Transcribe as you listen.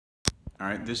All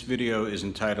right, this video is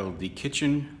entitled The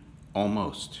Kitchen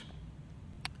Almost.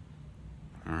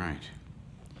 All right.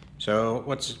 So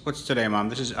what's today, Mom?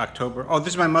 This is October. Oh, this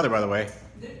is my mother, by the way.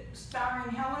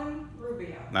 Starring Helen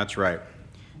Rubio. That's right.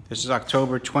 This is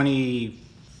October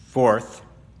 24th.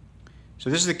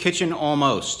 So this is the kitchen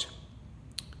almost.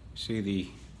 See the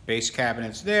base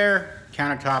cabinets there,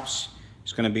 countertops.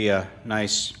 It's going to be a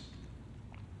nice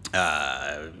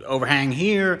overhang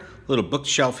here, a little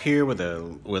bookshelf here with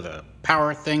a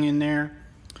power thing in there.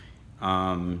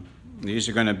 These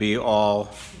are going to be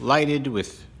all lighted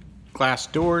with glass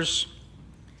doors.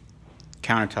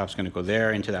 Countertop's going to go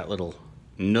there into that little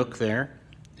nook there.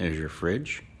 There's your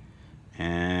fridge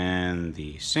and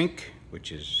the sink,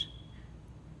 which is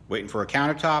waiting for a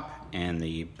countertop, and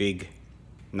the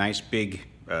nice big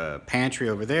pantry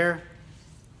over there.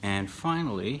 And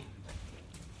finally,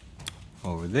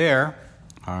 over there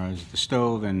is the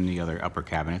stove and the other upper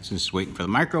cabinets. This is waiting for the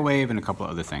microwave and a couple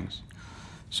other things.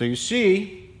 So you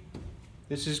see,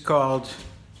 this is called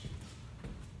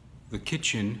the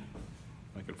kitchen.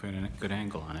 If I could find a good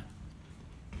angle on it.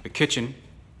 The kitchen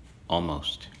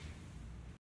almost.